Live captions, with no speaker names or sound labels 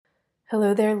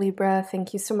Hello there, Libra.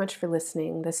 Thank you so much for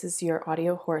listening. This is your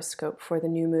audio horoscope for the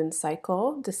new moon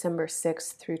cycle, December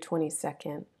 6th through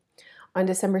 22nd. On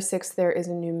December 6th, there is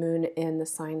a new moon in the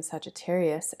sign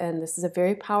Sagittarius, and this is a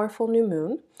very powerful new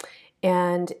moon.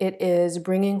 And it is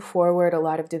bringing forward a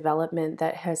lot of development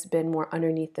that has been more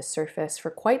underneath the surface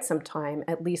for quite some time,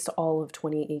 at least all of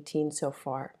 2018 so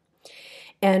far.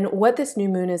 And what this new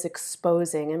moon is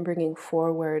exposing and bringing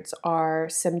forwards are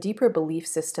some deeper belief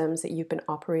systems that you've been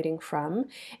operating from,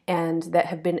 and that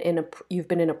have been you've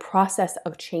been in a process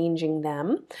of changing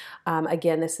them.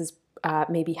 Again, this is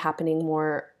maybe happening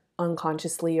more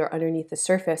unconsciously or underneath the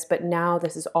surface, but now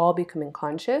this is all becoming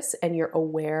conscious, and you're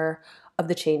aware of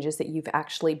the changes that you've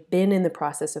actually been in the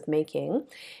process of making.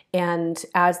 And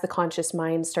as the conscious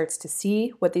mind starts to see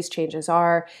what these changes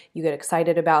are, you get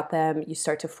excited about them, you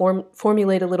start to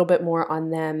formulate a little bit more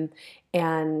on them,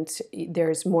 and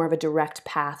there's more of a direct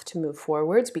path to move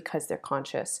forwards because they're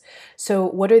conscious. So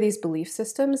what are these belief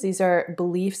systems? These are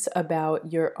beliefs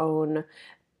about your own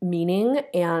meaning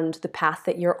and the path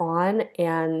that you're on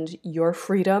and your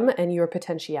freedom and your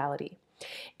potentiality.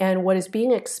 And what is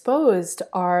being exposed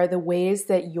are the ways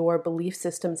that your belief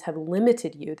systems have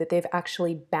limited you, that they've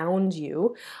actually bound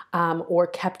you or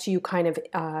kept you kind of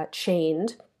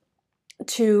chained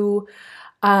to,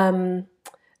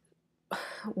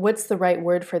 what's the right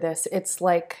word for this? It's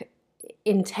like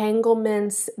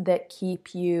entanglements that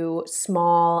keep you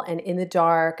small and in the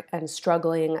dark and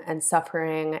struggling and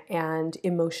suffering and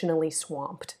emotionally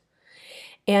swamped.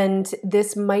 And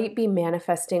this might be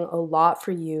manifesting a lot for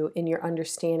you in your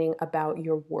understanding about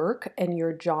your work and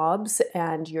your jobs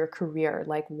and your career,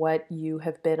 like what you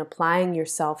have been applying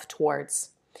yourself towards.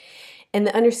 And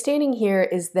the understanding here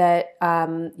is that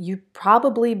you've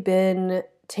probably been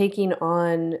taking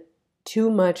on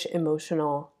too much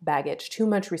emotional baggage, too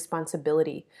much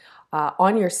responsibility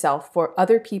on yourself for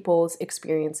other people's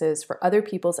experiences, for other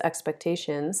people's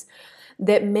expectations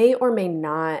that may or may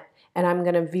not, and I'm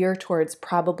going to veer towards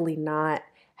probably not,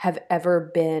 have ever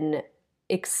been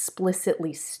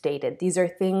explicitly stated. These are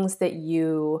things that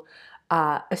you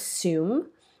assume,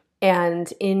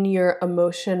 and in your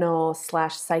emotional /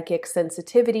 psychic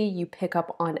sensitivity, you pick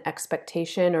up on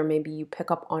expectation, or maybe you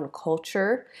pick up on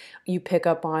culture. You pick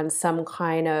up on some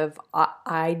kind of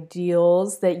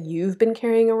ideals that you've been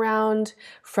carrying around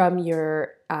from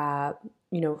your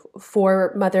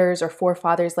foremothers or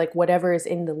forefathers, like whatever is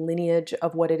in the lineage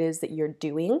of what it is that you're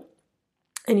doing.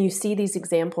 And you see these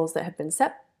examples that have been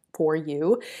set for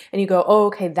you, and you go, oh,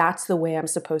 okay, that's the way I'm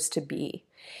supposed to be.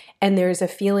 And there's a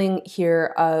feeling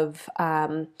here of,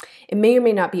 it may or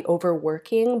may not be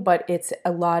overworking, but it's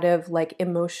a lot of like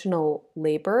emotional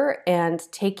labor and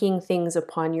taking things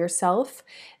upon yourself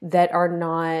that are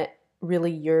not really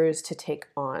yours to take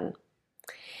on.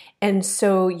 And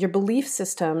so your belief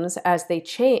systems, as they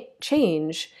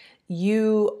change,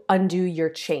 you undo your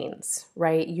chains,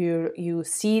 right? You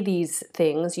see these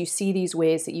things, you see these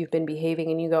ways that you've been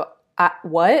behaving, and you go,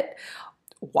 what?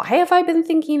 Why have I been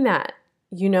thinking that?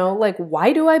 Like,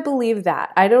 why do I believe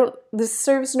that? This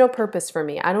serves no purpose for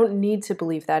me. I don't need to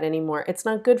believe that anymore. It's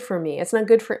not good for me. It's not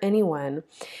good for anyone.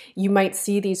 You might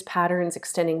see these patterns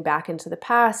extending back into the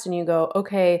past, and you go,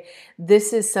 okay,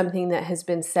 this is something that has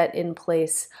been set in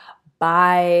place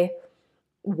by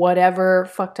whatever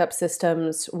fucked up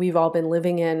systems we've all been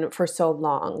living in for so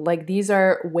long. Like, these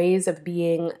are ways of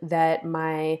being that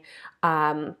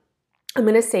I'm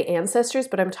going to say ancestors,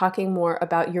 but I'm talking more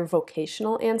about your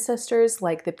vocational ancestors,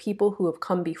 like the people who have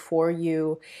come before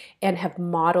you and have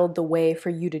modeled the way for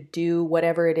you to do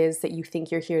whatever it is that you think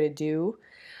you're here to do.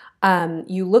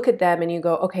 You look at them and you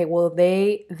go, okay, well,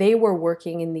 they were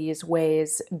working in these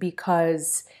ways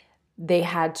because they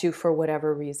had to for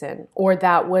whatever reason, or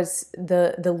that was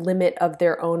the limit of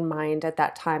their own mind at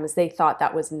that time, as they thought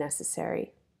that was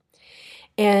necessary.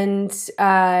 And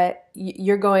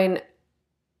you're going,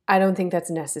 I don't think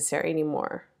that's necessary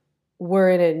anymore.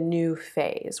 We're in a new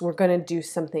phase. We're going to do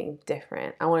something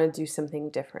different. I want to do something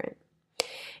different.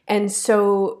 And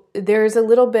so there's a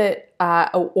little bit,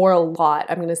 or a lot,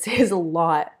 I'm going to say is a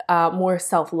lot, more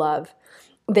self-love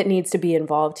that needs to be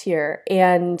involved here,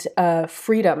 and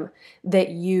freedom that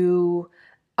you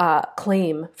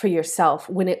claim for yourself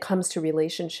when it comes to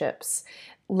relationships.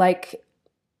 Like,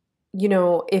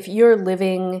 if you're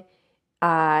living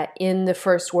in the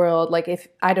first world, like if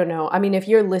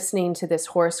you're listening to this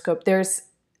horoscope, there's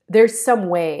some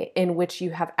way in which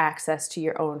you have access to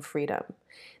your own freedom,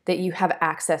 that you have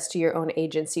access to your own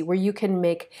agency, where you can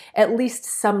make at least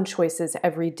some choices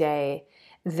every day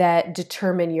that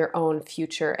determine your own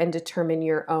future and determine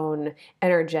your own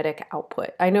energetic output.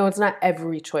 I know it's not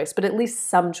every choice, but at least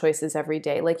some choices every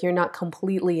day. Like you're not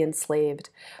completely enslaved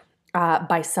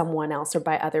by someone else or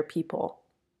by other people.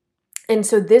 And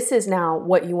so this is now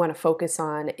what you want to focus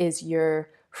on is your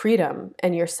freedom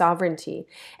and your sovereignty.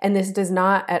 And this does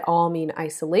not at all mean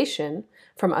isolation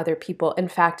from other people. In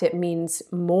fact, it means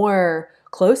more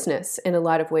closeness in a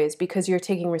lot of ways because you're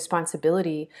taking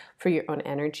responsibility for your own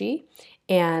energy.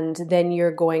 And then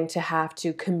you're going to have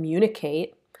to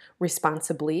communicate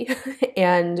responsibly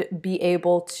and be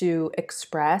able to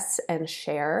express and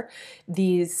share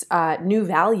these new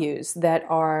values that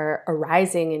are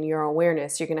arising in your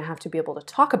awareness. You're going to have to be able to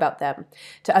talk about them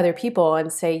to other people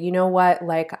and say, you know what,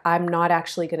 like I'm not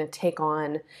actually going to take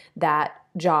on that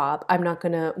job. I'm not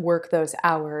going to work those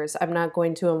hours. I'm not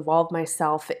going to involve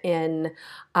myself in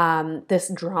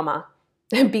this drama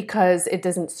because it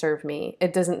doesn't serve me.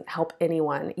 It doesn't help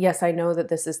anyone. Yes, I know that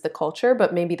this is the culture,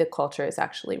 but maybe the culture is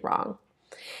actually wrong.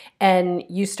 And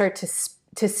you start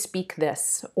to speak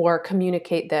this or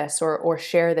communicate this or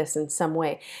share this in some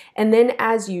way. And then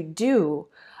as you do,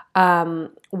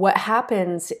 what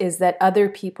happens is that other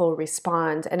people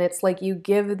respond, and it's like you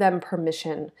give them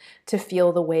permission to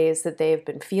feel the ways that they've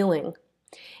been feeling.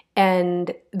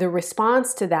 And the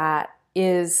response to that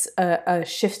is a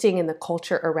shifting in the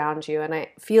culture around you. And I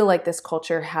feel like this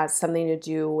culture has something to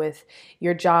do with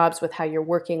your jobs, with how you're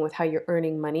working, with how you're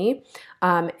earning money,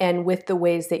 and with the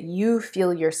ways that you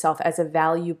feel yourself as a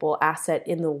valuable asset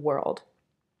in the world.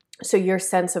 So your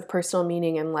sense of personal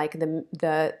meaning and like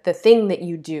the thing that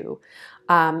you do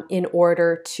in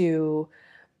order to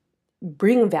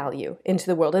bring value into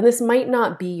the world. And this might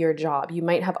not be your job. You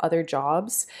might have other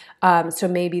jobs. So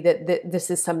maybe that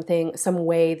this is some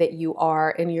way that you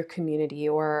are in your community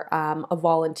or a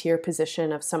volunteer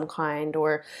position of some kind,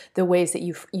 or the ways that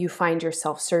you find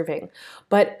yourself serving.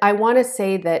 But I want to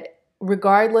say that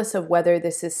regardless of whether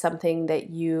this is something that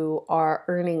you are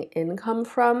earning income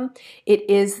from, it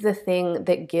is the thing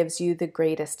that gives you the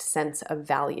greatest sense of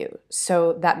value.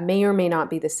 So that may or may not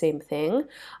be the same thing.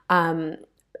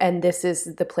 And this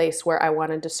is the place where I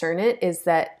want to discern it, is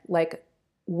that like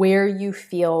where you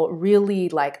feel really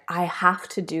like, I have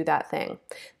to do that thing.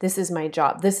 This is my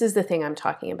job. This is the thing I'm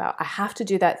talking about. I have to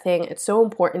do that thing. It's so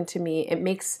important to me. It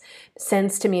makes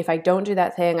sense to me. If I don't do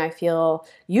that thing, I feel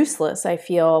useless. I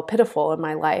feel pitiful in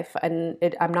my life and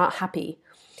I'm not happy.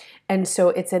 And so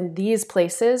it's in these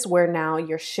places where now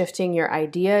you're shifting your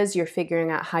ideas, you're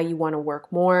figuring out how you want to work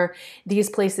more. These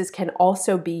places can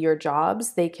also be your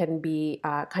jobs. They can be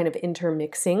kind of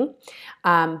intermixing.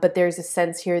 But there's a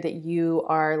sense here that you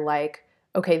are like,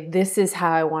 okay, this is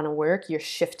how I want to work. You're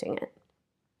shifting it.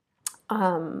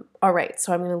 All right,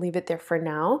 so I'm going to leave it there for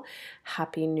now.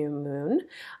 Happy new moon.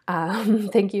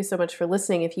 Thank you so much for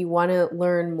listening. If you want to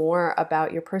learn more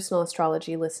about your personal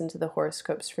astrology, listen to the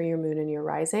horoscopes for your moon and your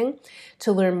rising.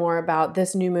 To learn more about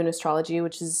this new moon astrology,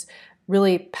 which is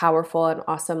really powerful and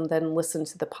awesome, then listen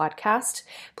to the podcast.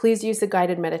 Please use the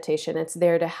guided meditation. It's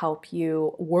there to help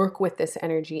you work with this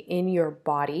energy in your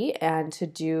body and to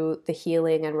do the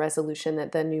healing and resolution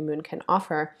that the new moon can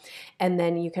offer. And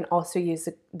then you can also use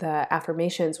the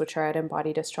affirmations, which are at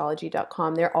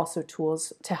embodiedastrology.com. They're also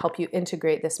tools to help you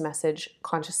integrate this message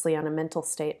consciously on a mental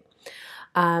state.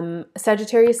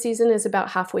 Sagittarius season is about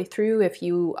halfway through. If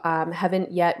you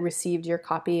haven't yet received your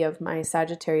copy of my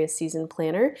Sagittarius season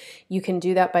planner, you can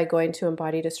do that by going to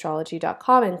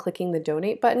embodiedastrology.com and clicking the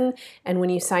donate button. And when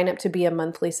you sign up to be a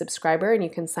monthly subscriber, and you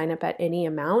can sign up at any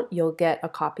amount, you'll get a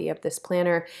copy of this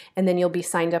planner. And then you'll be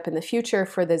signed up in the future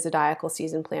for the zodiacal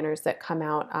season planners that come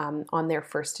out on their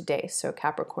first day. So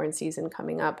Capricorn season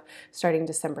coming up starting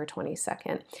December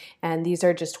 22nd. And these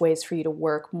are just ways for you to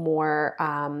work more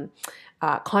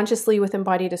consciously with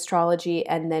embodied astrology,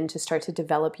 and then to start to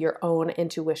develop your own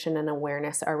intuition and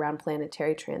awareness around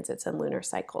planetary transits and lunar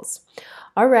cycles.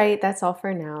 All right, that's all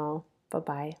for now.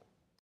 Bye-bye.